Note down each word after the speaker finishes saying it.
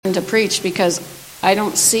to preach because I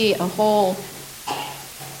don't see a hole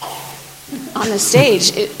on the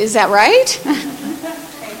stage. Is that right?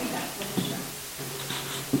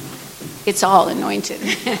 It's all anointed.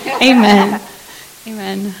 Amen.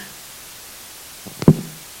 Amen.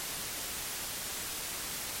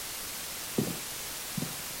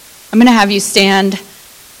 I'm going to have you stand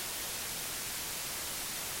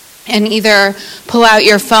and either pull out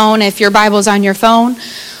your phone if your Bible's on your phone,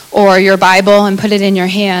 or your Bible and put it in your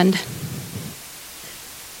hand.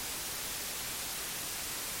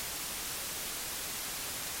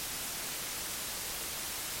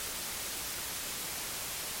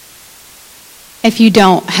 If you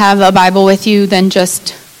don't have a Bible with you, then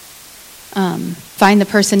just find the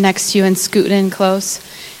person next to you and scoot in close.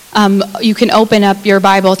 You can open up your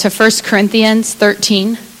Bible to 1 Corinthians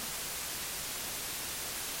 13.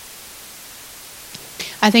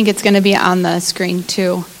 I think it's going to be on the screen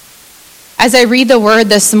too. As I read the word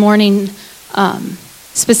this morning,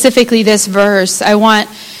 specifically this verse, I want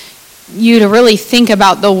you to really think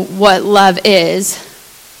about what love is.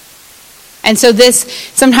 And so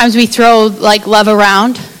sometimes we throw like love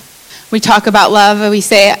around. We talk about love, we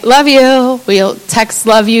say, love you. We'll text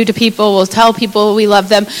love you to people. We'll tell people we love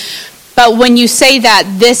them. But when you say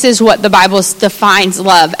that, this is what the Bible defines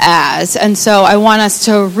love as. And so I want us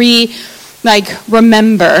to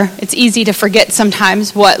remember. It's easy to forget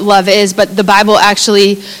sometimes what love is, but the Bible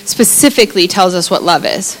actually specifically tells us what love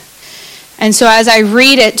is. And so as I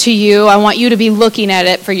read it to you, I want you to be looking at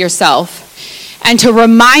it for yourself and to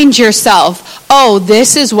remind yourself, oh,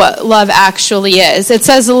 this is what love actually is. It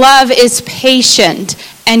says love is patient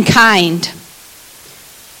and kind.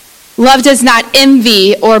 Love does not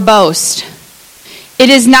envy or boast. It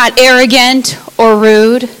is not arrogant or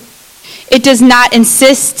rude. It does not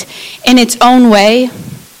insist in its own way.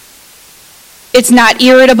 It's not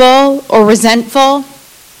irritable or resentful.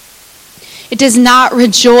 It does not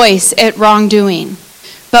rejoice at wrongdoing,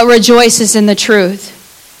 but rejoices in the truth.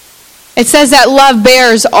 It says that love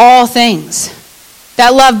bears all things,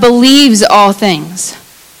 that love believes all things,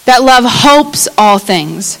 that love hopes all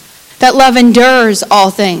things, that love endures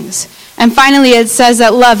all things. And finally, it says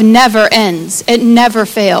that love never ends. It never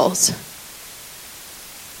fails.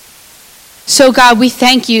 So God, we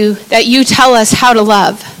thank you that you tell us how to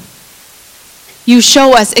love. You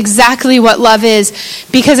show us exactly what love is,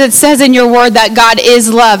 because it says in your word that God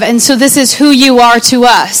is love. And so this is who you are to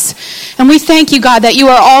us. And we thank you, God, that you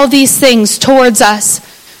are all these things towards us.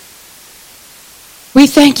 We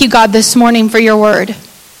thank you, God, this morning for your word.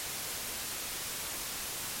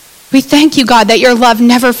 We thank you, God, that your love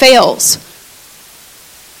never fails.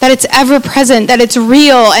 That it's ever present, that it's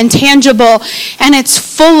real and tangible, and it's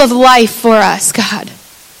full of life for us, God.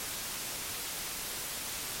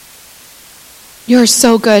 You're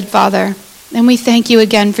so good, Father. And we thank you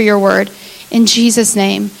again for your word. In Jesus'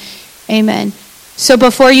 name, amen. So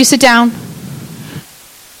before you sit down,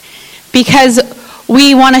 because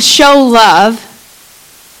we want to show love,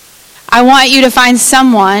 I want you to find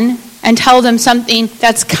someone and tell them something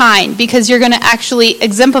that's kind, because you're going to actually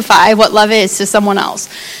exemplify what love is to someone else.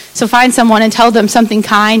 So find someone and tell them something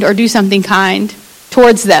kind, or do something kind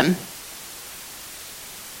towards them.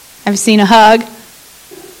 I've seen a hug.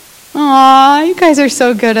 Aw, you guys are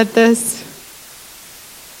so good at this.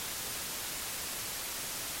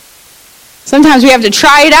 Sometimes we have to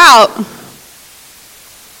try it out.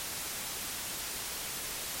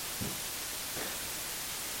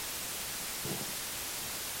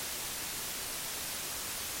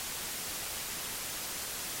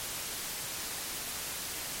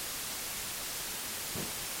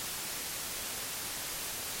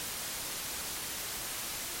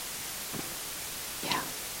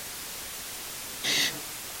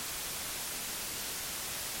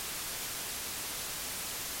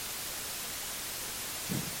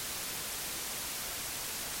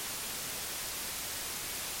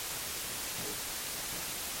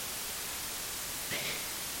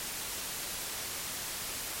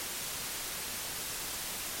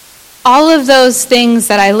 All of those things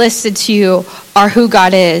that I listed to you are who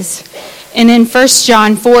God is. And in 1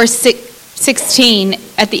 John 4:16,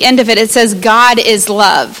 at the end of it, it says, God is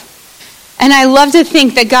love. And I love to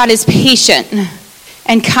think that God is patient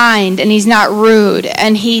and kind, and he's not rude,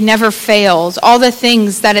 and he never fails. All the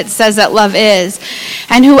things that it says that love is.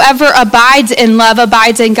 And whoever abides in love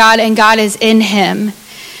abides in God, and God is in him.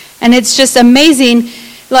 And it's just amazing,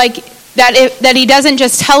 that he doesn't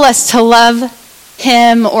just tell us to love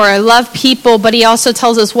him or love people, but he also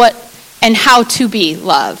tells us what and how to be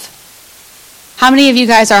love. How many of you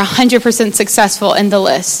guys are 100% successful in the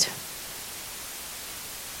list?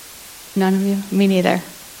 None of you? Me neither.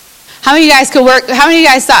 How many of you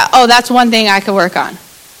guys thought, oh, that's one thing I could work on?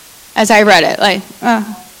 As I read it, like,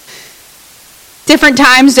 different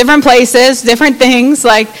times, different places, different things,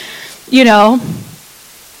 like,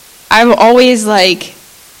 I'm always like,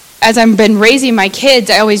 as I've been raising my kids,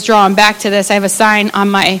 I always draw them back to this. I have a sign on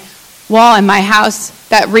my wall in my house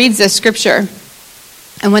that reads this scripture.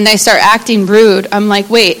 And when they start acting rude, I'm like,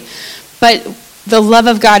 wait, but the love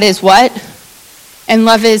of God is what? And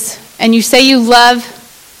you say you love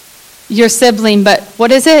your sibling, but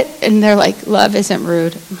what is it? And they're like, love isn't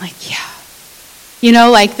rude. I'm like, yeah.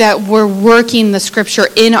 Like that we're working the scripture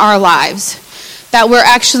in our lives, that we're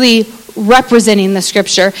actually representing the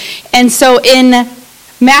scripture. And so in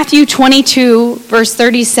Matthew 22, verse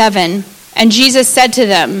 37, and Jesus said to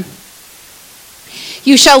them,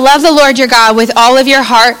 you shall love the Lord your God with all of your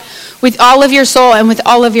heart, with all of your soul, and with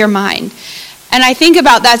all of your mind. And I think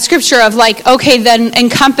about that scripture of like, okay, then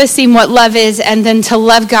encompassing what love is, and then to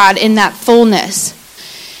love God in that fullness.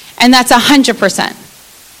 And that's 100%.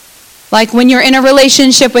 Like when you're in a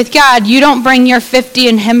relationship with God, you don't bring your 50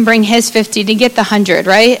 and him bring his 50 to get the 100,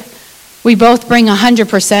 right? We both bring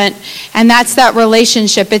 100%, and that's that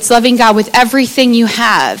relationship. It's loving God with everything you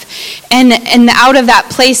have, and out of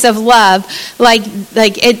that place of love,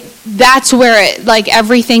 that's where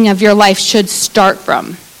everything of your life should start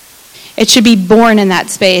from. It should be born in that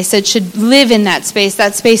space. It should live in that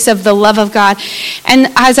space of the love of God.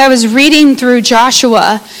 And as I was reading through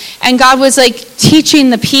Joshua, and God was like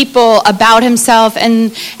teaching the people about himself,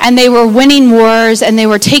 and they were winning wars, and they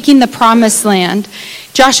were taking the promised land.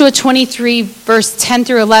 Joshua 23, verse 10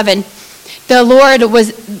 through 11,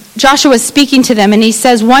 Joshua was speaking to them, and he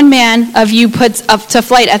says, one man of you puts up to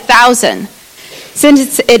flight 1,000,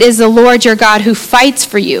 since it is the Lord your God who fights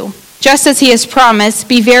for you. Just as he has promised,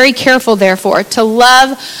 be very careful, therefore, to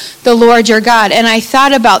love the Lord your God. And I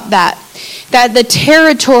thought about that the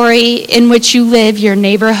territory in which you live, your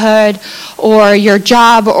neighborhood or your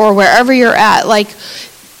job or wherever you're at, like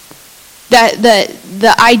that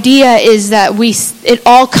the idea is that it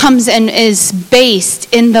all comes and is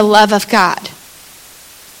based in the love of God.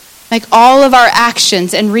 Like all of our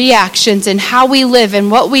actions and reactions and how we live and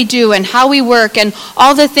what we do and how we work and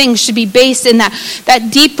all the things should be based in that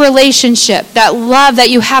deep relationship, that love that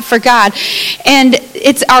you have for God. And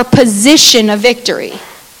it's our position of victory.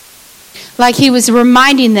 Like he was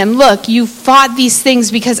reminding them, look, you fought these things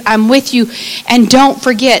because I'm with you, and don't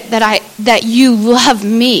forget that you love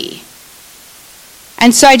me.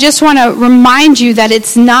 And so I just want to remind you that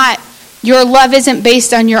your love isn't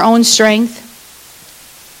based on your own strength.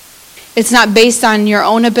 It's not based on your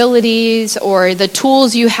own abilities or the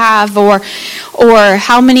tools you have or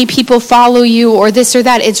how many people follow you or this or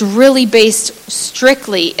that. It's really based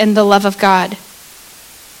strictly in the love of God.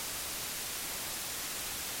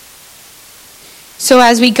 So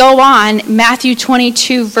as we go on, Matthew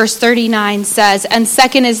 22, verse 39 says, and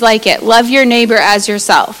second is like it, love your neighbor as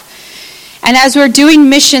yourself. And as we're doing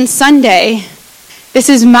Mission Sunday, this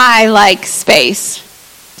is my space.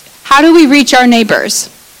 How do we reach our neighbors?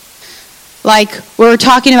 We're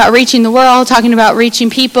talking about reaching the world, talking about reaching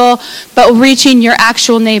people, but reaching your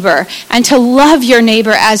actual neighbor. And to love your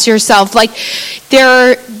neighbor as yourself.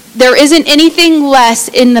 There isn't anything less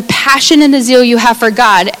in the passion and the zeal you have for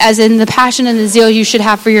God as in the passion and the zeal you should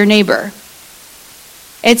have for your neighbor.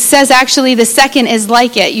 It says actually the second is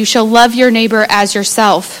like it. You shall love your neighbor as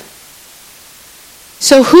yourself.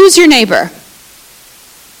 So who's your neighbor?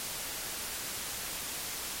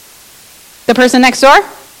 The person next door?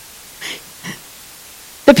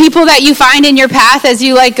 The people that you find in your path as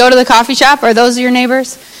you go to the coffee shop, are those your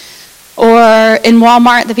neighbors? Or in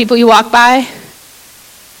Walmart, the people you walk by?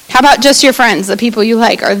 How about just your friends, the people you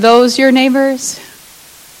like? Are those your neighbors?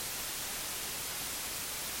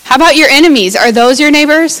 How about your enemies? Are those your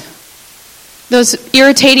neighbors? Those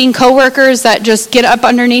irritating coworkers that just get up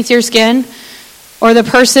underneath your skin? Or the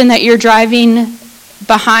person that you're driving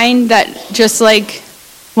behind that just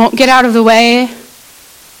won't get out of the way?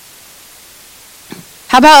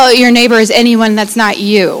 How about your neighbor is anyone that's not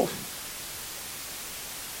you?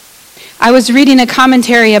 I was reading a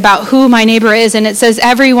commentary about who my neighbor is, and it says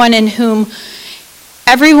everyone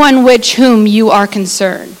which whom you are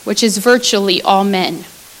concerned, which is virtually all men.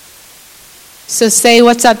 So say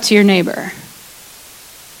what's up to your neighbor.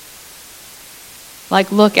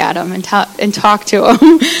 Look at him and talk to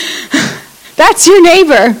him. That's your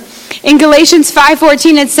neighbor. In Galatians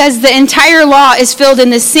 5:14, it says the entire law is filled in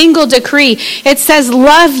this single decree. It says,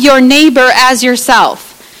 love your neighbor as yourself.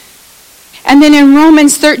 And then in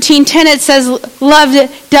Romans 13:10, it says, love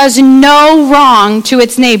does no wrong to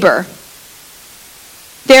its neighbor.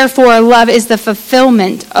 Therefore, love is the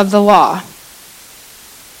fulfillment of the law.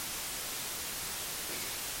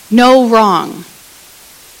 no wrong.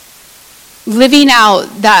 Living out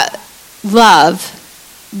that love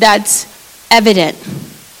that's evident,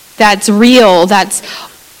 that's real, that's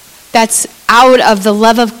out of the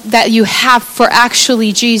love that you have for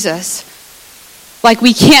actually Jesus. Like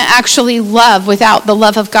we can't actually love without the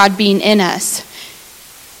love of God being in us.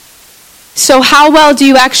 So how well do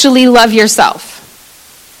you actually love yourself?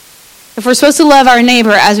 If we're supposed to love our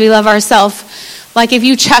neighbor as we love ourselves, like if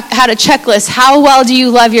you had a checklist, how well do you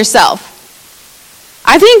love yourself?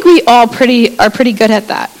 I think we all are pretty good at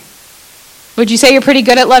that. Would you say you're pretty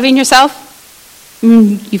good at loving yourself?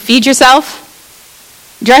 You feed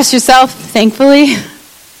yourself, dress yourself, thankfully,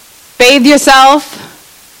 bathe yourself.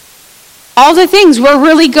 All the things, we're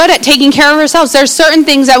really good at taking care of ourselves. There's certain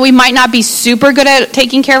things that we might not be super good at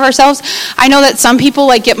taking care of ourselves. I know that some people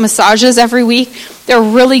get massages every week. They're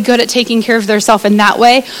really good at taking care of themselves in that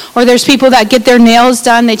way. Or there's people that get their nails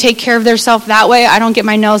done. They take care of themselves that way. I don't get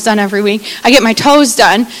my nails done every week. I get my toes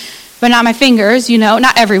done, but not my fingers,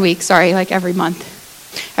 Not every week, sorry, every month.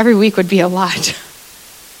 Every week would be a lot.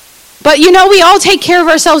 But, we all take care of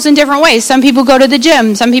ourselves in different ways. Some people go to the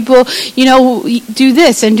gym. Some people, do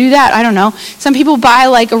this and do that. I don't know. Some people buy,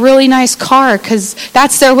 a really nice car because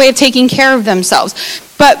that's their way of taking care of themselves.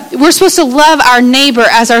 But we're supposed to love our neighbor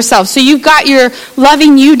as ourselves. So you've got your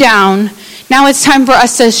loving you down. Now it's time for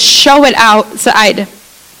us to show it outside.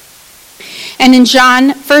 And in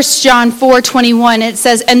 1 John 4:21, it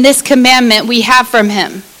says, "And this commandment we have from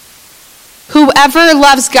him. Whoever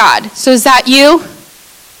loves God." So is that you?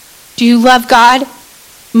 Do you love God?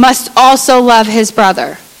 Must also love his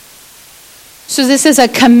brother. So this is a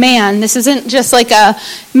command. This isn't just a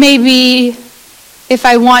maybe if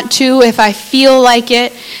I want to, if I feel like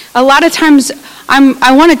it. A lot of times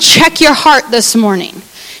I want to check your heart this morning.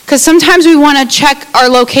 Because sometimes we want to check our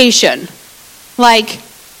location.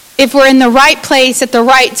 If we're in the right place at the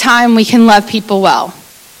right time, we can love people well.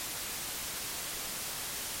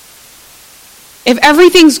 If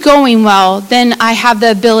everything's going well, then I have the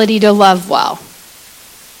ability to love well.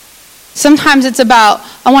 Sometimes it's about,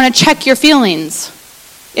 I want to check your feelings.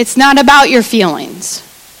 It's not about your feelings.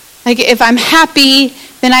 If I'm happy,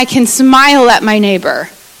 then I can smile at my neighbor.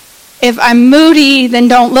 If I'm moody, then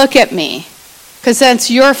don't look at me, because that's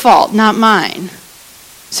your fault, not mine.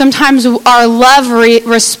 Sometimes our love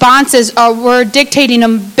responses, we're dictating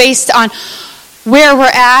them based on where we're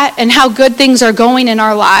at and how good things are going in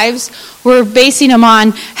our lives. We're basing them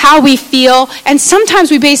on how we feel. And sometimes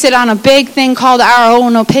we base it on a big thing called our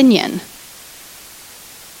own opinion.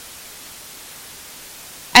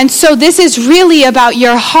 And so this is really about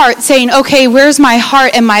your heart saying, okay, where's my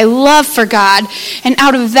heart and my love for God? And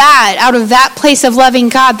out of that place of loving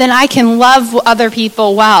God, then I can love other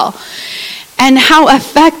people well. And how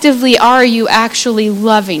effectively are you actually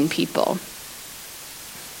loving people?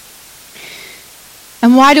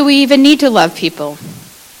 And why do we even need to love people?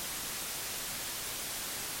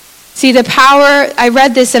 See, the power, I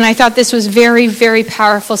read this and I thought this was very, very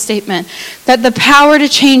powerful statement, that the power to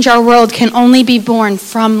change our world can only be born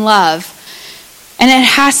from love. And it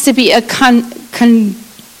has to be a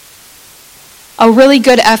really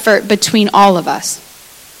good effort between all of us.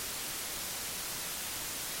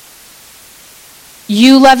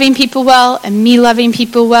 You loving people well, and me loving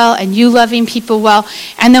people well, and you loving people well,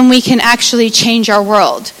 and then we can actually change our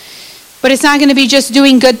world. But it's not going to be just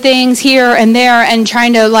doing good things here and there and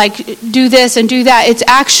trying to do this and do that. It's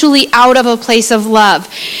actually out of a place of love.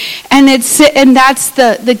 And that's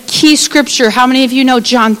the key scripture. How many of you know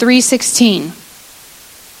John 3:16?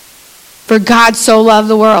 For God so loved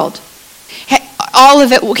the world. All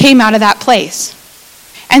of it came out of that place.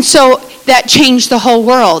 And so that changed the whole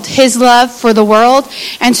world, his love for the world.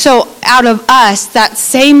 And so out of us, that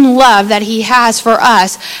same love that he has for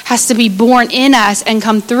us has to be born in us and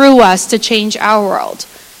come through us to change our world.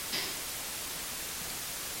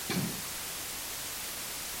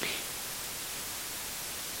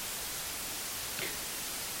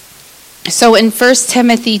 So in 1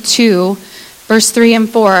 Timothy 2, verse 3 and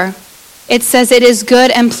 4, it says, "It is good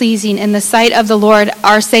and pleasing in the sight of the Lord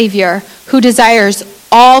our Savior, who desires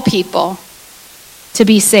all people to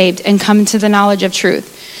be saved and come to the knowledge of truth."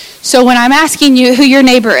 So when I'm asking you who your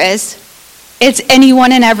neighbor is, it's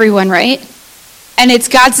anyone and everyone, right? And it's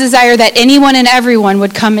God's desire that anyone and everyone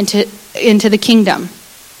would come into the kingdom.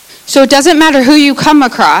 So it doesn't matter who you come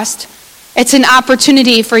across. It's an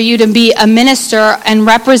opportunity for you to be a minister and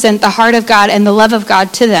represent the heart of God and the love of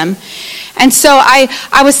God to them. And so I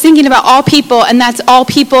was thinking about all people, and that's all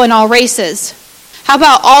people in all races. How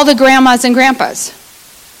about all the grandmas and grandpas?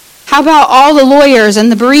 How about all the lawyers and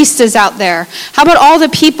the baristas out there? How about all the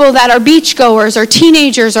people that are beachgoers or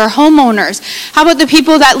teenagers or homeowners? How about the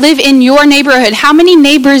people that live in your neighborhood? How many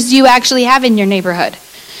neighbors do you actually have in your neighborhood?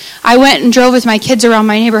 I went and drove with my kids around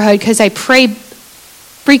my neighborhood because I pray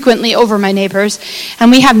frequently over my neighbors, and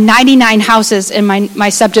we have 99 houses in my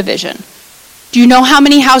subdivision. Do you know how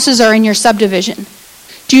many houses are in your subdivision?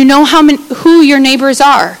 Do you know who your neighbors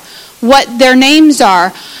are, what their names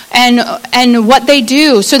are, and what they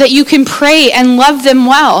do, so that you can pray and love them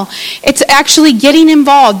well? It's actually getting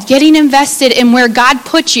involved, getting invested in where God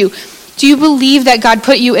put you. Do you believe that God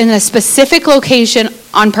put you in a specific location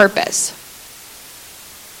on purpose?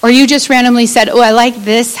 Or you just randomly said, oh, I like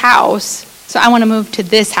this house, so I want to move to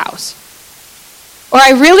this house. Or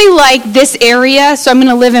I really like this area, so I'm going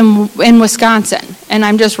to live in Wisconsin, and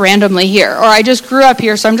I'm just randomly here. Or I just grew up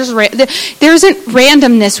here, so I'm just... There isn't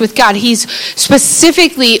randomness with God. He's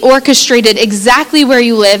specifically orchestrated exactly where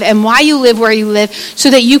you live and why you live where you live, so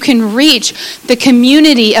that you can reach the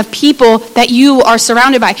community of people that you are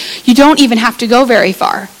surrounded by. You don't even have to go very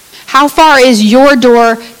far. How far is your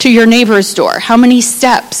door to your neighbor's door? How many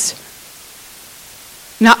steps?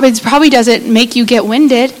 It probably doesn't make you get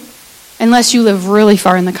winded, unless you live really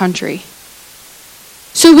far in the country.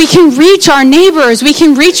 So we can reach our neighbors. We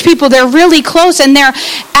can reach people. They're really close, and they're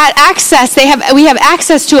at access. We have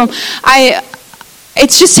access to them.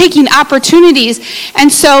 It's just taking opportunities.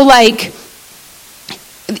 And so,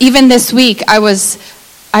 even this week,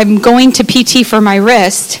 I'm going to PT for my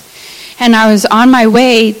wrist, and I was on my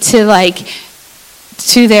way to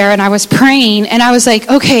there, and I was praying, and I was like,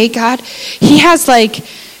 okay, God, He has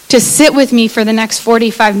to sit with me for the next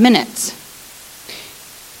 45 minutes.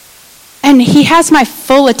 And He has my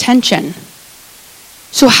full attention.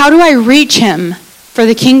 So how do I reach Him for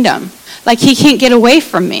the kingdom? He can't get away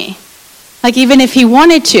from me. Even if He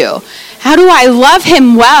wanted to. How do I love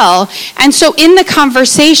Him well? And so in the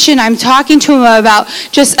conversation, I'm talking to Him about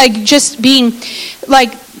just being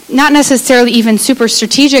not necessarily even super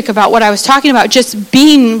strategic about what I was talking about, just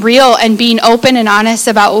being real and being open and honest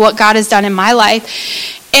about what God has done in my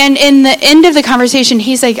life. And in the end of the conversation,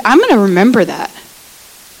 he's like, I'm going to remember that.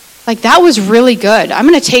 That was really good. I'm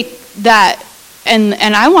going to take that and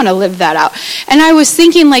I want to live that out. And I was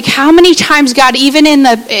thinking, how many times God, even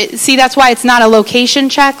see, that's why it's not a location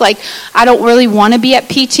check. I don't really want to be at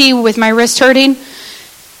PT with my wrist hurting.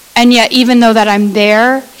 And yet, even though that I'm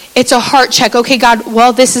there, it's a heart check. Okay, God,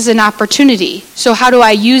 well, this is an opportunity. So how do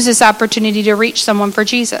I use this opportunity to reach someone for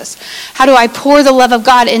Jesus? How do I pour the love of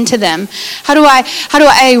God into them? How do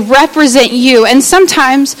I represent you? And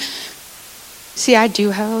sometimes, see, I do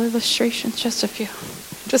have illustrations, just a few.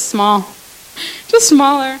 Just small. Just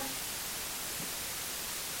smaller.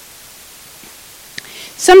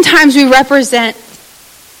 Sometimes we represent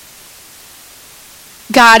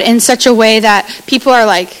God in such a way that people are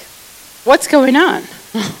like, what's going on?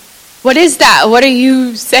 What is that? What are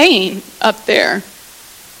you saying up there?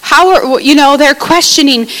 They're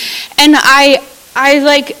questioning. And I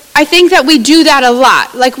think that we do that a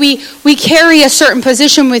lot. We carry a certain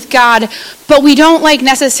position with God, but we don't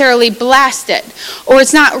necessarily blast it. Or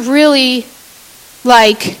it's not really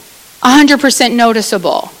 100%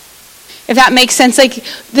 noticeable. If that makes sense.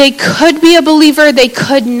 They could be a believer, they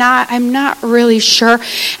could not. I'm not really sure.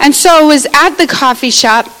 And so I was at the coffee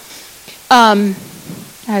shop.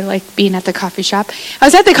 I like being at the coffee shop. I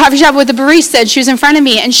was at the coffee shop with the barista, and she was in front of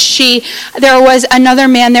me, and there was another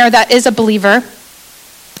man there that is a believer.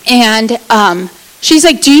 And she's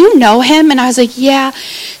like, do you know him? And I was like, yeah.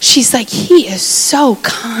 She's like, he is so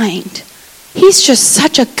kind. He's just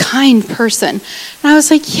such a kind person. And I was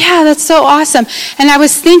like, yeah, that's so awesome. And I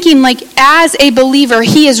was thinking, as a believer,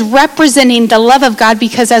 he is representing the love of God,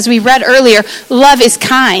 because as we read earlier, love is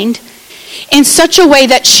kind, in such a way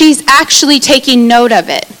that she's actually taking note of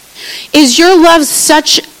it. Is your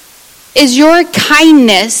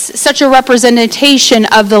kindness such a representation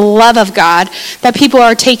of the love of God that people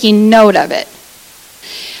are taking note of it?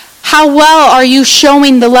 How well are you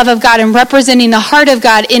showing the love of God and representing the heart of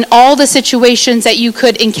God in all the situations that you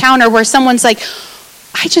could encounter where someone's like,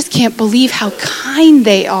 I just can't believe how kind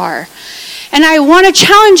they are. And I want to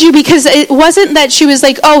challenge you, because it wasn't that she was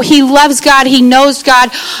like, oh, he loves God, he knows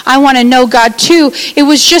God, I want to know God too. It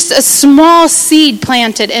was just a small seed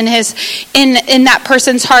planted in that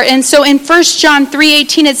person's heart. And so in 1 John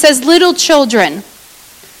 3:18 it says, little children,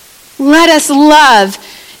 let us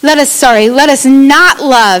not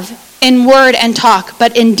love in word and talk,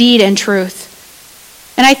 but in deed and truth.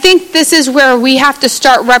 And I think this is where we have to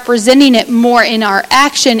start representing it more in our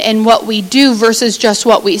action and what we do versus just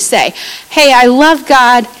what we say. Hey, I love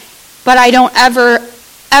God, but I don't ever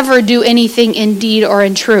ever do anything in deed or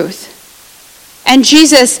in truth. And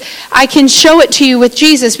Jesus, I can show it to you with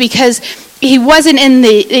Jesus because he wasn't in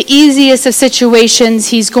the easiest of situations.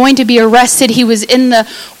 He's going to be arrested. He was in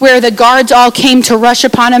where the guards all came to rush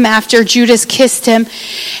upon him after Judas kissed him.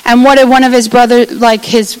 And what did one of his brothers, like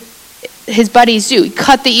his buddies, do? He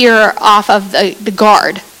cut the ear off of the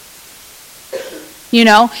guard. You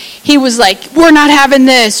know, he was like, we're not having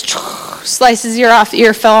this. Slice his ear off, the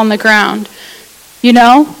ear fell on the ground. You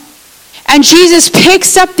know? And Jesus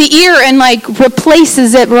picks up the ear and like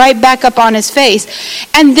replaces it right back up on his face.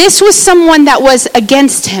 And this was someone that was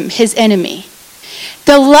against him, his enemy.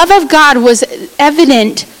 The love of God was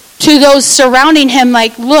evident to those surrounding him,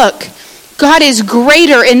 like, look, God is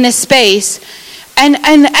greater in this space.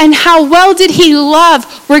 And how well did he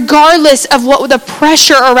love, regardless of what the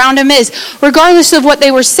pressure around him is, regardless of what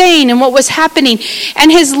they were saying and what was happening.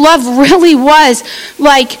 And his love really was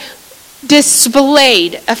like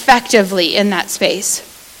displayed effectively in that space.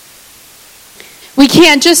 We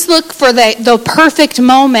can't just look for the perfect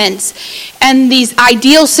moments and these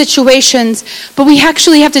ideal situations, but we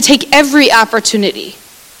actually have to take every opportunity.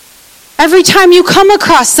 Every time you come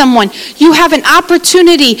across someone, you have an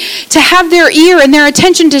opportunity to have their ear and their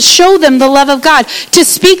attention to show them the love of God, to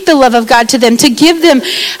speak the love of God to them, to give them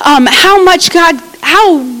how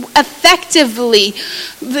effectively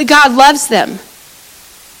God loves them.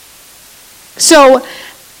 So,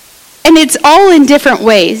 and it's all in different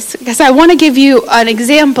ways, because I want to give you an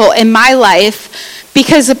example in my life,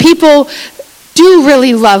 because the people do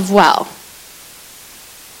really love well.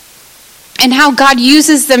 And how God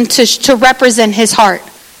uses them to represent his heart.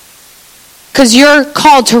 Because you're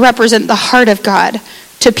called to represent the heart of God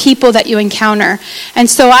to people that you encounter. And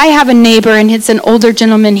so I have a neighbor, and it's an older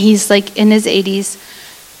gentleman. He's like in his 80s.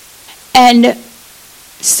 And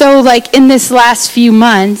so like in this last few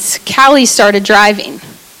months, Callie started driving.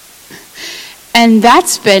 And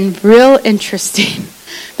that's been real interesting.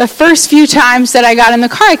 The first few times that I got in the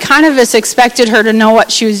car, I kind of just expected her to know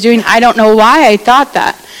what she was doing. I don't know why I thought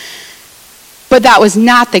that. But that was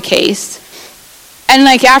not the case. And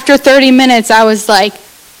like after 30 minutes, I was like,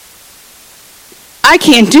 I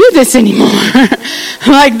can't do this anymore.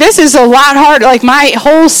 Like, this is a lot harder. Like, my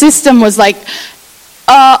whole system was like,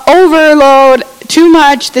 overload, too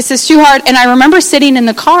much, this is too hard. And I remember sitting in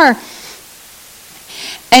the car,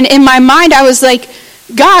 and in my mind, I was like,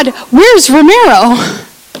 God, where's Romero?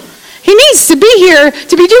 He needs to be here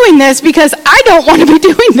to be doing this, because I don't want to be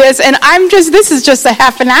doing this, and this is just a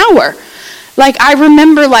half an hour. Like, I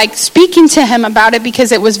remember, like, speaking to him about it,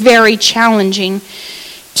 because it was very challenging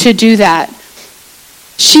to do that.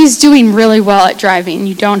 She's doing really well at driving.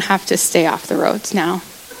 You don't have to stay off the roads now.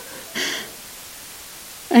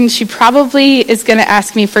 And she probably is going to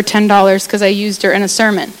ask me for $10 because I used her in a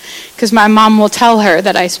sermon. Because my mom will tell her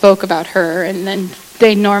that I spoke about her, and then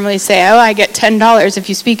they normally say, oh, I get $10 if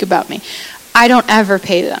you speak about me. I don't ever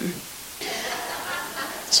pay them.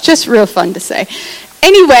 It's just real fun to say.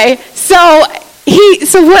 Anyway, so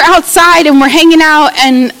we're outside and we're hanging out,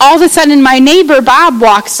 and all of a sudden my neighbor Bob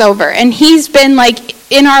walks over, and he's been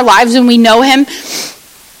like in our lives, and we know him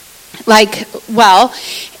like well,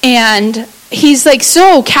 and he's like,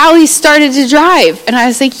 so Callie started to drive. And I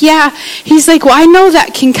was like, yeah. He's like, well, I know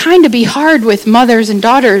that can kind of be hard with mothers and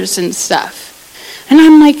daughters and stuff. And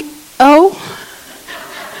I'm like, oh,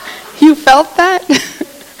 you felt that?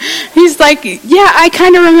 He's like, yeah, I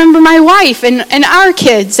kind of remember my wife and our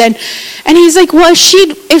kids. And he's like, well,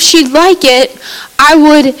 if she'd like it,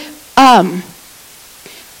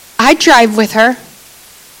 I'd drive with her.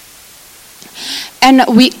 And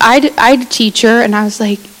I'd teach her, and I was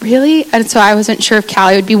like, really? And so I wasn't sure if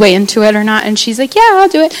Callie would be way into it or not. And she's like, yeah, I'll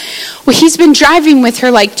do it. Well, he's been driving with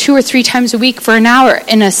her like 2 or 3 times a week for an hour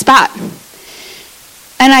in a spot.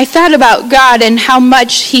 And I thought about God and how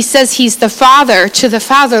much he says he's the father to the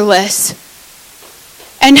fatherless.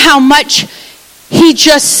 And how much he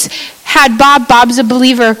just had Bob's a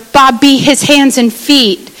believer, Bob be his hands and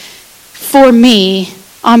feet for me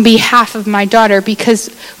on behalf of my daughter,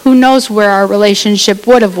 because who knows where our relationship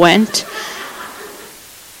would have went.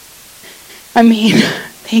 I mean,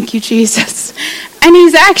 thank you, Jesus. And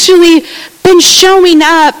he's actually been showing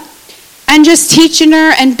up and just teaching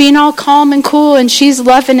her and being all calm and cool, and she's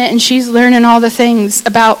loving it, and she's learning all the things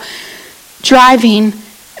about driving.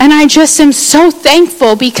 And I just am so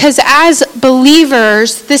thankful, because as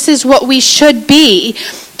believers, this is what we should be.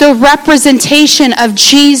 The representation of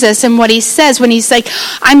Jesus and what he says when he's like,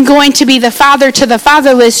 I'm going to be the father to the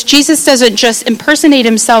fatherless. Jesus doesn't just impersonate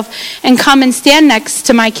himself and come and stand next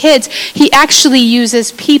to my kids. He actually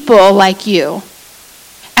uses people like you.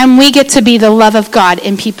 And we get to be the love of God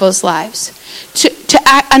in people's lives.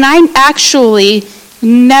 And I actually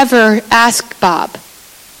never asked Bob.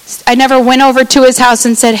 I never went over to his house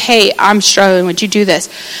and said, hey, I'm struggling, would you do this?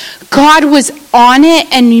 God was on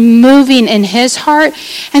it and moving in his heart.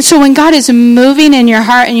 And so when God is moving in your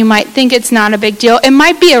heart and you might think it's not a big deal, it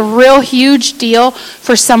might be a real huge deal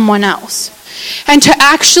for someone else. And to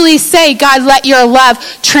actually say, God, let your love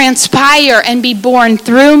transpire and be born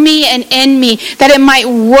through me and in me, that it might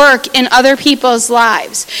work in other people's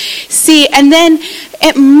lives. See, and then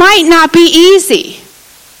it might not be easy.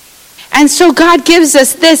 And so God gives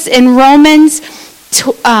us this in Romans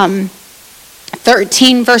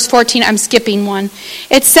 13, verse 14. I'm skipping one.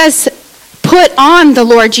 It says, put on the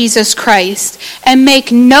Lord Jesus Christ and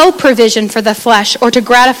make no provision for the flesh or to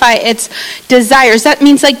gratify its desires. That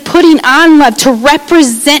means like putting on love, to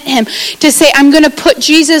represent him, to say, I'm going to put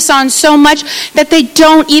Jesus on so much that they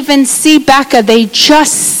don't even see Becca. They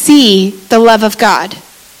just see the love of God.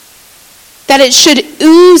 That it should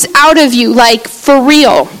ooze out of you like for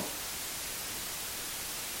real.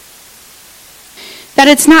 That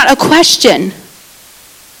it's not a question.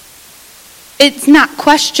 It's not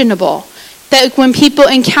questionable. That when people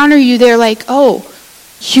encounter you, they're like, oh,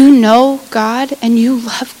 you know God and you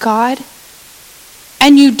love God?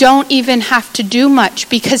 And you don't even have to do much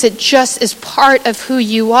because it just is part of who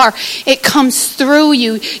you are. It comes through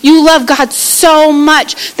you. You love God so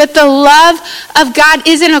much that the love of God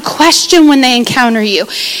isn't a question when they encounter you.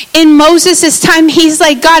 In Moses' time, he's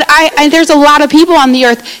like, God, there's a lot of people on the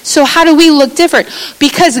earth, so how do we look different?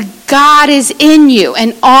 Because God is in you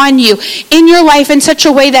and on you, in your life in such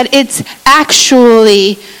a way that it's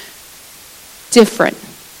actually different.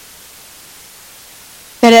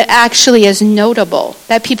 That it actually is notable.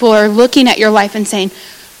 That people are looking at your life and saying,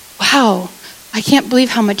 wow, I can't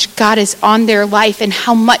believe how much God is on their life and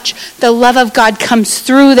how much the love of God comes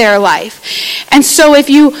through their life. And so if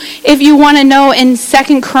you want to know in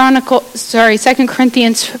 2 Corinthians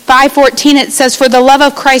 5:14, it says, for the love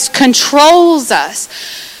of Christ controls us.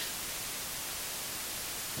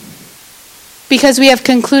 Because we have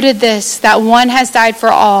concluded this, that one has died for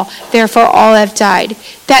all, therefore all have died.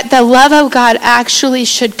 That the love of God actually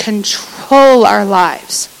should control our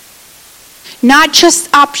lives. Not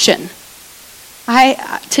just option.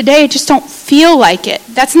 Today I just don't feel like it.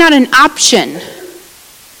 That's not an option.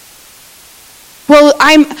 Well,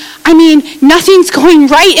 nothing's going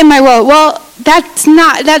right in my world. Well,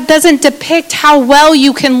 that doesn't depict how well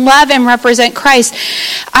you can love and represent Christ.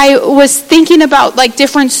 I was thinking about like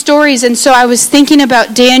different stories, and so I was thinking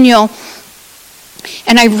about Daniel,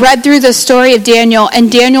 and I read through the story of Daniel,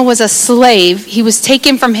 and Daniel was a slave. He was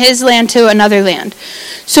taken from his land to another land.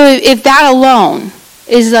 So if that alone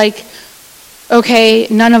is like, okay,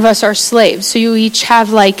 none of us are slaves, so you each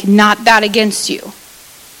have like not that against you.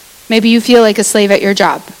 Maybe you feel like a slave at your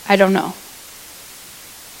job. I don't know.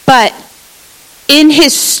 But in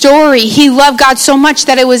his story, he loved God so much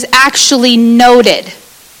that it was actually noted.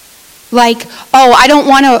 Like, oh, I don't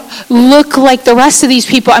want to look like the rest of these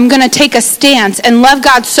people. I'm going to take a stance and love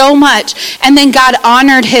God so much. And then God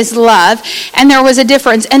honored his love, and there was a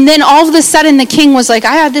difference. And then all of a sudden, the king was like,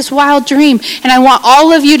 I had this wild dream, and I want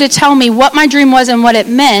all of you to tell me what my dream was and what it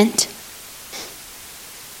meant.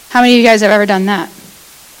 How many of you guys have ever done that?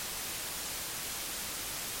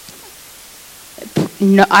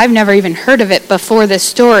 No, I've never even heard of it before this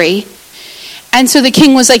story. And so the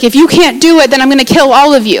king was like, if you can't do it, then I'm going to kill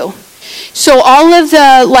all of you. So all of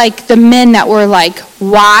the men that were like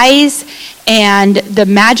wise, and the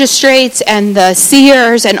magistrates and the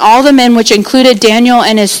seers and all the men, which included Daniel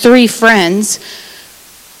and his 3 friends,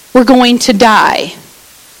 were going to die.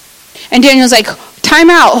 And Daniel's like, time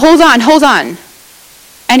out, hold on.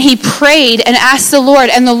 And he prayed and asked the Lord,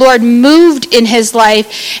 and the Lord moved in his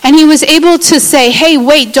life, and he was able to say, hey,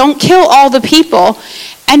 wait, don't kill all the people.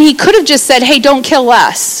 And he could have just said, hey, don't kill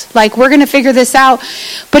us. Like, we're going to figure this out.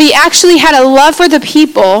 But he actually had a love for the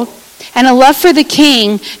people and a love for the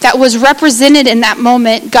king that was represented in that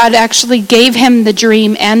moment. God actually gave him the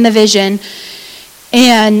dream and the vision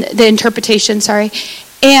and the interpretation,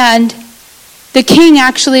 And the king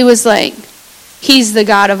actually was like, he's the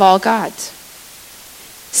God of all gods.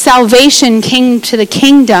 Salvation came to the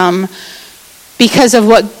kingdom because of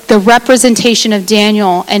what the representation of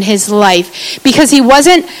Daniel and his life. Because he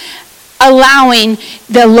wasn't allowing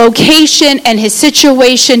the location and his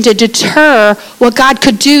situation to deter what God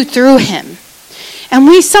could do through him. And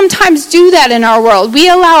we sometimes do that in our world. We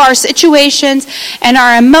allow our situations and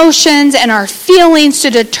our emotions and our feelings to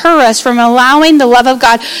deter us from allowing the love of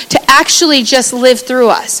God to actually just live through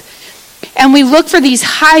us. And we look for these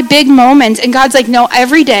high, big moments, and God's like, no,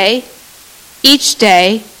 every day, each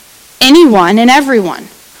day, anyone and everyone,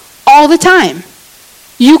 all the time.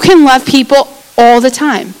 You can love people all the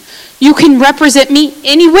time. You can represent me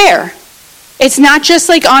anywhere. It's not just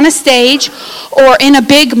like on a stage or in a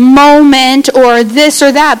big moment or this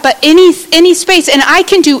or that, but any space. And I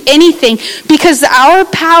can do anything because our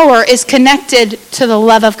power is connected to the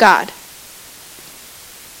love of God.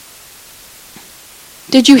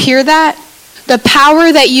 Did you hear that? The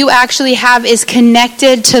power that you actually have is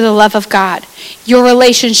connected to the love of God, your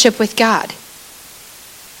relationship with God.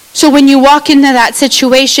 So when you walk into that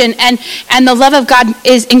situation and the love of God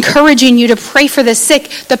is encouraging you to pray for the sick,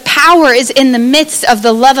 the power is in the midst of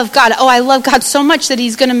the love of God. Oh, I love God so much that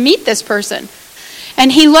he's going to meet this person.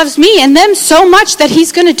 And he loves me and them so much that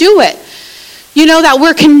he's going to do it. You know, that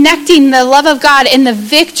we're connecting the love of God and the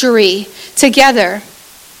victory together.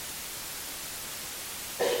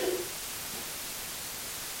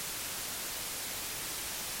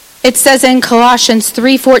 It says in Colossians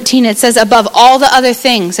 3:14, it says, above all the other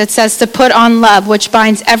things, it says to put on love, which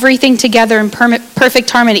binds everything together in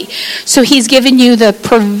perfect harmony. So he's given you the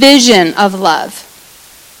provision of love.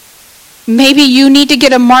 Maybe you need to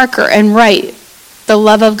get a marker and write the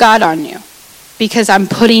love of God on you, because I'm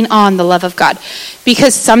putting on the love of God.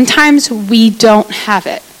 Because sometimes we don't have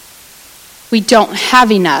it. We don't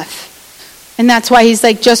have enough. And that's why he's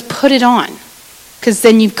like, just put it on, because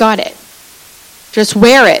then you've got it. Just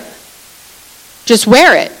wear it. Just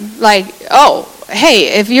wear it. Like, oh,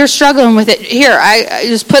 hey, if you're struggling with it, here, I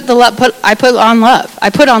just put the love. I put on love. I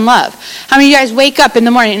put on love. How many of you guys wake up in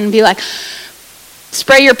the morning and be like,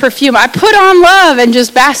 spray your perfume? I put on love and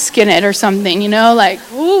just bask in it or something, you know, like,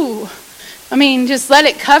 ooh. I mean, just let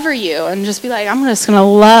it cover you and just be like, I'm just going to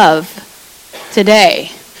love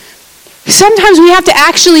today. Sometimes we have to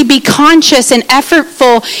actually be conscious and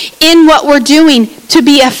effortful in what we're doing to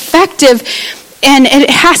be effective. And it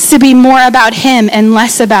has to be more about him and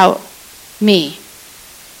less about me.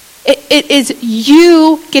 It is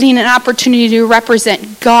you getting an opportunity to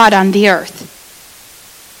represent God on the earth.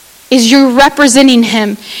 Is you representing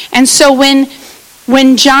him. And so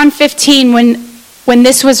when John 15, when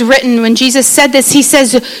this was written, when Jesus said this, he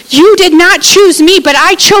says, you did not choose me, but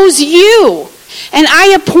I chose you. And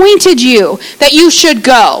I appointed you that you should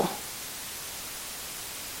go.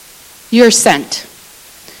 You're sent.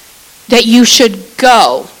 That you should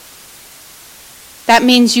go. That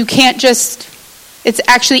means you can't just, it's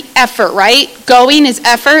actually effort, right? Going is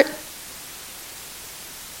effort.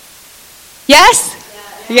 Yes?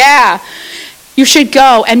 Yeah. You should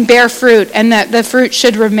go and bear fruit, and the fruit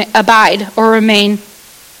should abide or remain.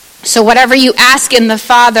 So whatever you ask in the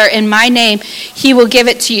Father in my name, he will give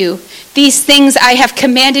it to you. These things I have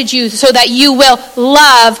commanded you so that you will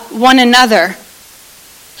love one another.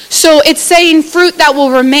 So it's saying fruit that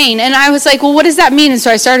will remain. And I was like, well, what does that mean? And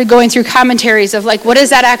so I started going through commentaries of like, what does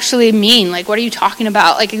that actually mean? Like, what are you talking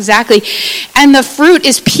about? Like, exactly. And the fruit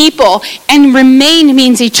is people, and remain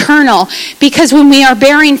means eternal. Because when we are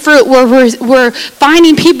bearing fruit, we're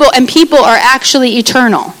finding people, and people are actually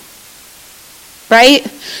eternal. Right?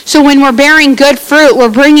 So when we're bearing good fruit,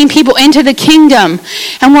 we're bringing people into the kingdom,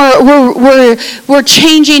 and we're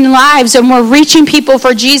changing lives, and we're reaching people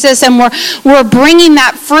for Jesus, and we're bringing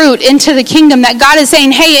that fruit into the kingdom. That God is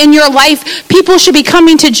saying, hey, in your life, people should be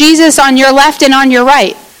coming to Jesus on your left and on your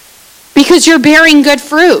right, because you're bearing good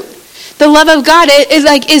fruit. The love of God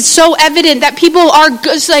is so evident that people are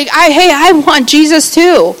just like, I want Jesus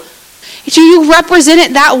too. So you represent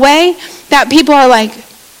it that way that people are like,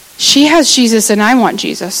 she has Jesus and I want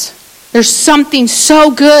Jesus. There's something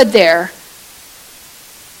so good there.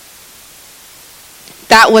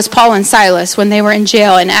 That was Paul and Silas when they were in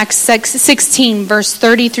jail in Acts 16, verse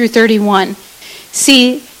 30 through 31.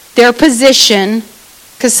 See, their position,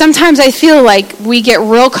 because sometimes I feel like we get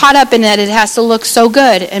real caught up in it. It has to look so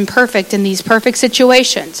good and perfect in these perfect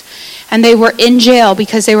situations. And they were in jail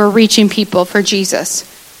because they were reaching people for Jesus.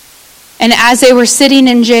 And as they were sitting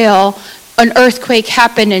in jail, an earthquake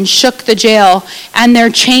happened and shook the jail, and their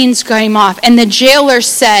chains came off. And the jailer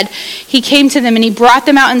said, he came to them and he brought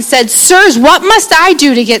them out and said, sirs, what must I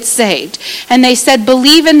do to get saved? And they said,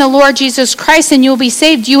 believe in the Lord Jesus Christ and you'll be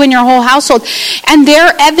saved, you and your whole household. And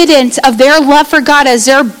their evidence of their love for God as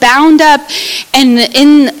they're bound up and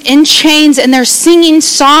in chains, and they're singing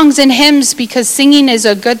songs and hymns, because singing is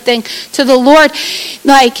a good thing to the Lord.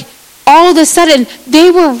 Like, all of a sudden, they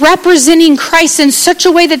were representing Christ in such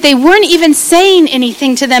a way that they weren't even saying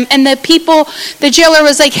anything to them. And the jailer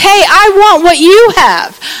was like, hey, I want what you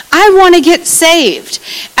have. I want to get saved.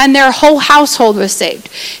 And their whole household was saved.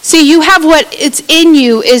 See, you have what it's in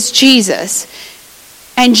you is Jesus.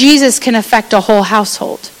 And Jesus can affect a whole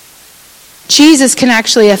household. Jesus can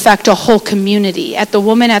actually affect a whole community. At the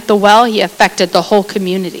woman at the well, he affected the whole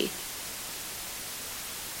community.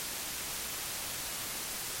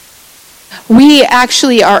 We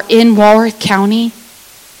actually are in Walworth County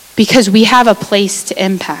because we have a place to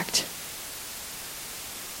impact.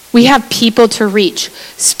 We have people to reach.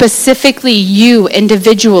 Specifically, you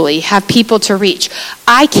individually have people to reach.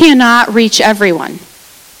 I cannot reach everyone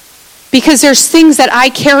because there's things that I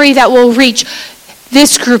carry that will reach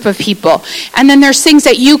this group of people. And then there's things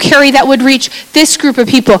that you carry that would reach this group of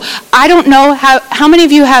people. I don't know how many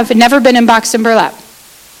of you have never been in Boxed Burlap?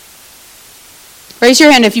 Raise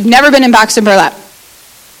your hand if you've never been in Boxed Burlap.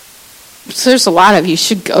 So there's a lot of you. You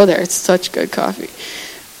should go there. It's such good coffee.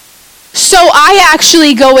 So I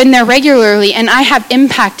actually go in there regularly, and I have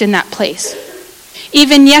impact in that place.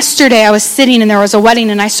 Even yesterday, I was sitting, and there was a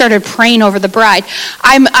wedding, and I started praying over the bride.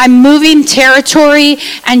 I'm moving territory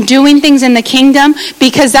and doing things in the kingdom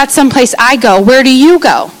because that's someplace I go. Where do you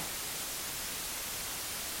go?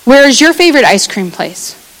 Where's your favorite ice cream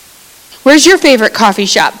place? Where's your favorite coffee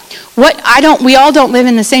shop? We all don't live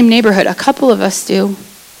in the same neighborhood. A couple of us do.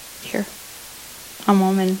 Here. My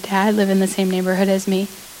mom and dad live in the same neighborhood as me.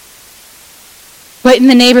 But in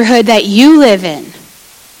the neighborhood that you live in,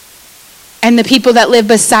 and the people that live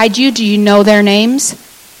beside you, do you know their names?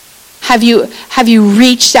 Have you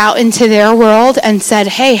reached out into their world and said,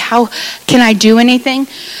 hey, how can I do anything?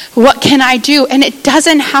 What can I do? And it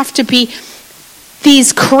doesn't have to be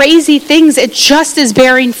these crazy things. It just is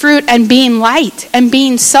bearing fruit and being light and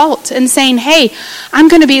being salt and saying, hey, I'm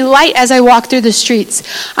going to be light as I walk through the streets.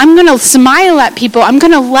 I'm going to smile at people. I'm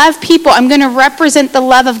going to love people. I'm going to represent the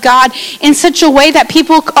love of God in such a way that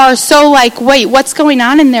people are so like, wait, what's going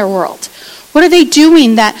on in their world? What are they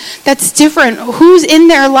doing that's different? Who's in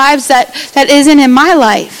their lives that isn't in my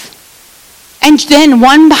life? And then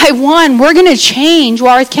one by one, we're going to change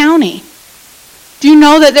Walworth County. Do you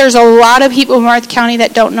know that there's a lot of people in Walworth County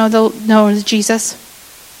that don't know Jesus?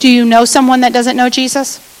 Do you know someone that doesn't know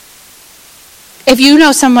Jesus? If you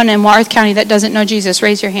know someone in Walworth County that doesn't know Jesus,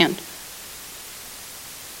 raise your hand.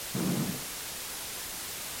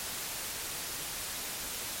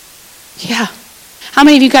 Yeah. How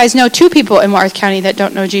many of you guys know 2 people in Walworth County that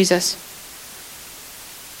don't know Jesus?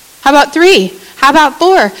 How about 3? How about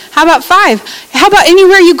 4? How about 5? How about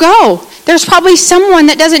anywhere you go? There's probably someone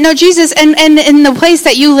that doesn't know Jesus, and in the place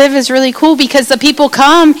that you live is really cool because the people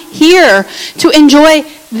come here to enjoy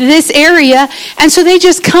this area, and so they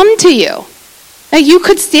just come to you. Like you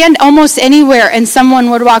could stand almost anywhere and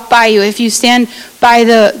someone would walk by you if you stand by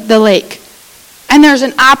the lake. And there's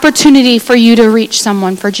an opportunity for you to reach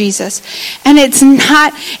someone for Jesus. And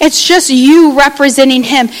it's just you representing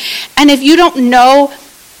him. And if you don't know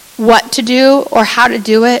what to do or how to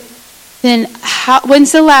do it, then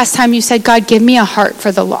when's the last time you said, God, give me a heart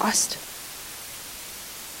for the lost?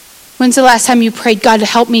 When's the last time you prayed, God,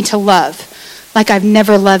 help me to love like I've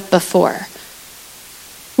never loved before?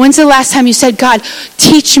 When's the last time you said, God,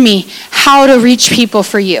 teach me how to reach people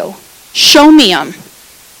for you? Show me them.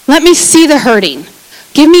 Let me see the hurting.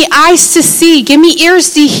 Give me eyes to see. Give me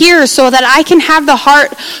ears to hear so that I can have the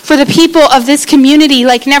heart for the people of this community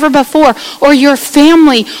like never before, or your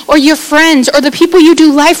family, or your friends, or the people you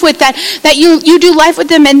do life with that you do life with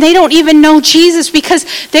them and they don't even know Jesus because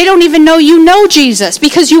they don't even know you know Jesus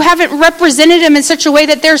because you haven't represented him in such a way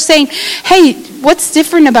that they're saying, hey, what's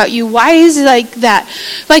different about you? Why is it like that?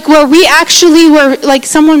 Like where we actually were, like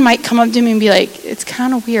someone might come up to me and be like, it's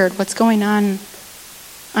kind of weird. What's going on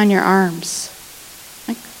your arms?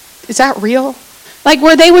 Is that real? Like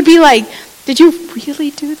where they would be like, did you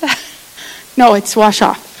really do that? No, it's wash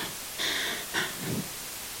off.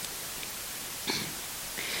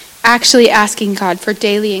 Actually asking God for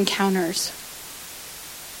daily encounters.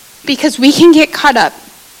 Because we can get caught up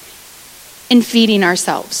in feeding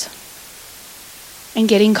ourselves and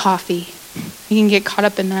getting coffee. We can get caught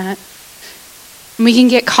up in that. And we can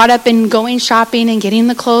get caught up in going shopping and getting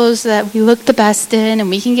the clothes that we look the best in. And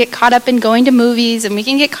we can get caught up in going to movies. And we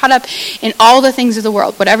can get caught up in all the things of the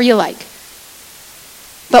world, whatever you like.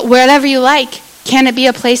 But whatever you like, can it be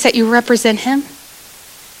a place that you represent him?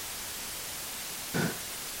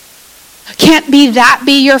 Can't that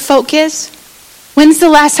be your focus? When's the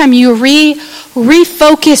last time you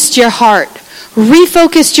refocused your heart?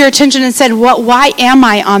 Refocused your attention and said, why am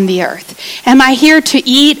I on the earth? Am I here to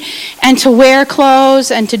eat and to wear clothes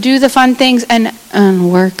and to do the fun things and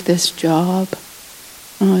work this job?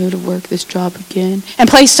 Oh, I have to work this job again. And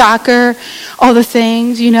play soccer, all the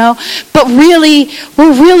things, you know. But really,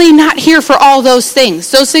 we're really not here for all those things.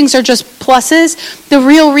 Those things are just pluses. The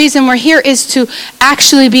real reason we're here is to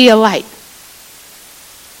actually be a light.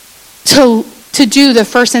 To do the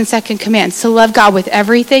first and second commands, to love God with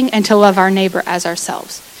everything and to love our neighbor as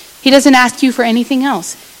ourselves. He doesn't ask you for anything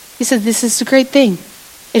else. He said, this is a great thing.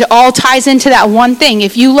 It all ties into that one thing.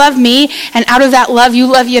 If you love me, and out of that love you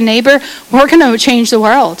love your neighbor, we're going to change the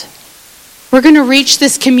world. We're going to reach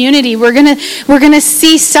this community. We're going to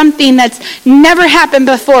see something that's never happened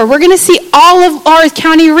before. We're going to see all of North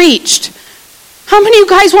County reached. How many of you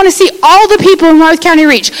guys want to see all the people in North County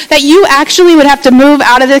reached? That you actually would have to move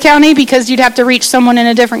out of the county because you'd have to reach someone in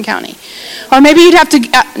a different county. Or maybe you'd have to,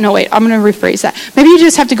 I'm going to rephrase that. Maybe you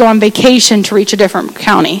just have to go on vacation to reach a different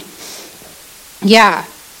county. Yeah.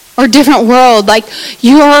 Or different world. Like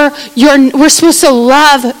we're supposed to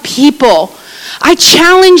love people. I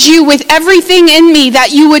challenge you with everything in me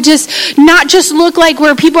that you would just not just look like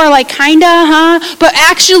where people are like, kinda, but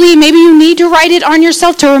actually maybe you need to write it on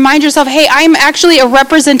yourself to remind yourself, hey, I'm actually a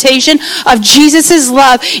representation of Jesus'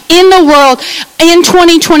 love in the world in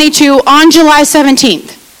 2022 on July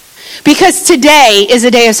 17th. Because today is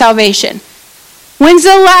a day of salvation. When's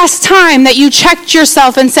the last time that you checked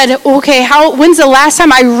yourself and said, okay, when's the last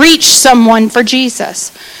time I reached someone for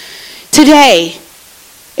Jesus? Today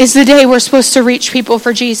is the day we're supposed to reach people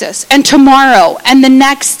for Jesus. And tomorrow, and the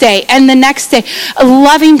next day, and the next day.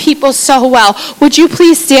 Loving people so well. Would you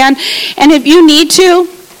please stand? And if you need to,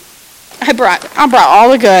 I brought all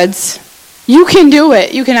the goods. You can do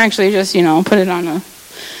it. You can actually just, put it on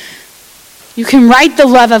you can write the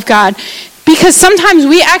love of God. Because sometimes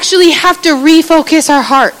we actually have to refocus our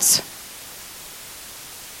hearts.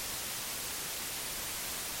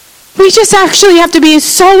 We just actually have to be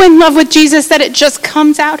so in love with Jesus that it just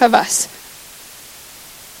comes out of us.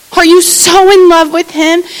 Are you so in love with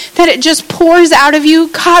him that it just pours out of you?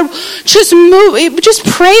 God, just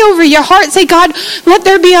pray over your heart. Say, God, let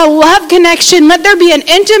there be a love connection. Let there be an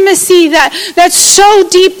intimacy that's so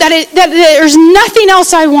deep that there's nothing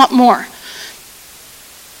else I want more.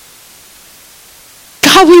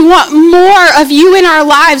 God, we want more of you in our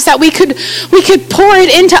lives, that we could pour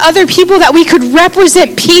it into other people, that we could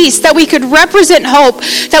represent peace, that we could represent hope,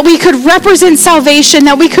 that we could represent salvation,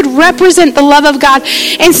 that we could represent the love of God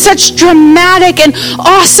in such dramatic and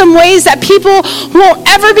awesome ways that people won't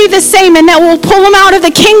ever be the same, and that will pull them out of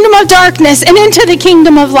the kingdom of darkness and into the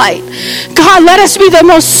kingdom of light. God, let us be the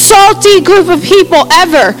most salty group of people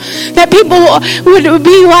ever, that people would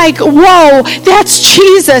be like, whoa, that's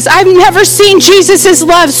Jesus. I've never seen Jesus'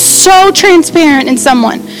 love so transparent in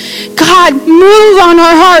someone. God, move on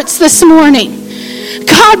our hearts this morning.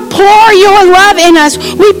 God, pour your love in us.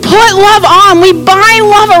 We put love on. We bind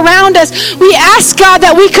love around us. We ask, God,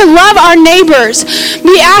 that we could love our neighbors.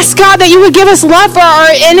 We ask, God, that you would give us love for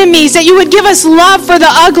our enemies, that you would give us love for the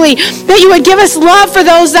ugly, that you would give us love for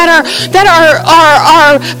those that are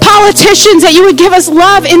politicians, that you would give us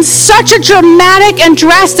love in such a dramatic and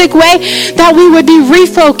drastic way that we would be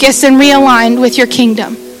refocused and realigned with your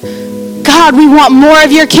kingdom. God, we want more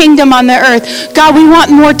of your kingdom on the earth. God, we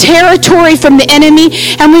want more territory from the enemy,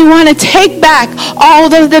 and we want to take back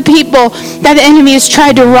all of the people that the enemy has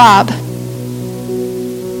tried to rob.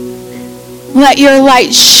 Let your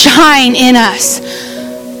light shine in us.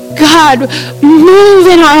 God, move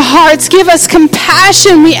in our hearts. Give us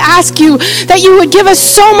compassion. We ask you that you would give us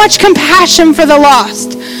so much compassion for the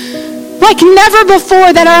lost. Like never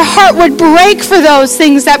before, that our heart would break for those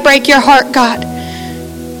things that break your heart, God.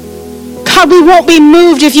 God, we won't be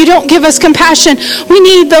moved if you don't give us compassion. We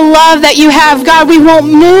need the love that you have. God, we won't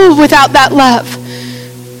move without that love.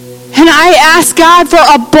 And I ask, God, for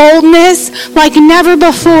a boldness like never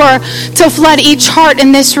before to flood each heart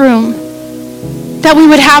in this room. That we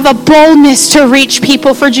would have a boldness to reach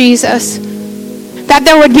people for Jesus. That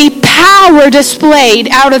there would be power displayed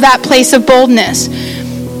out of that place of boldness.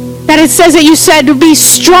 That it says that you said to be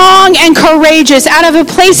strong and courageous, out of a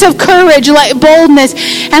place of courage, like boldness,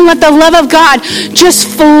 and let the love of God just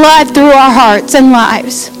flood through our hearts and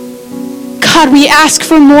lives. God, we ask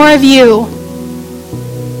for more of you.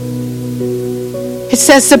 It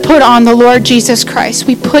says to put on the Lord Jesus Christ.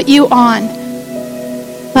 We put you on.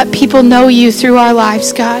 Let people know you through our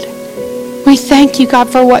lives, God. We thank you, God,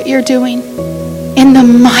 for what you're doing. In the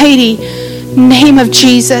mighty name of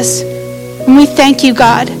Jesus. And we thank you,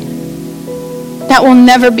 God. That will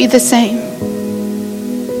never be the same.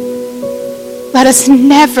 Let us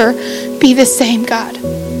never be the same, God.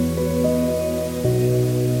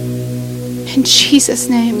 In Jesus'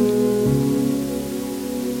 name.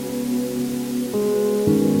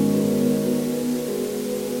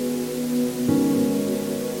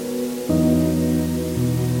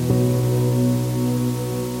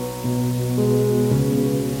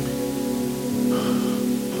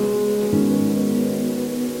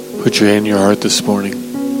 Put your hand in your heart this morning.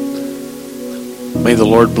 May the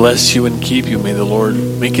Lord bless you and keep you. May the Lord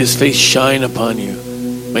make his face shine upon you.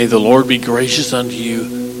 May the Lord be gracious unto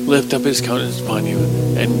you lift up his countenance upon you,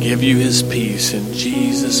 and give you his peace in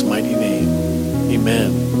Jesus' mighty name.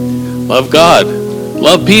 Amen. Love God.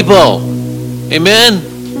 Love people.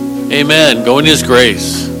 Amen. Amen. Go in his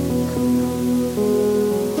grace.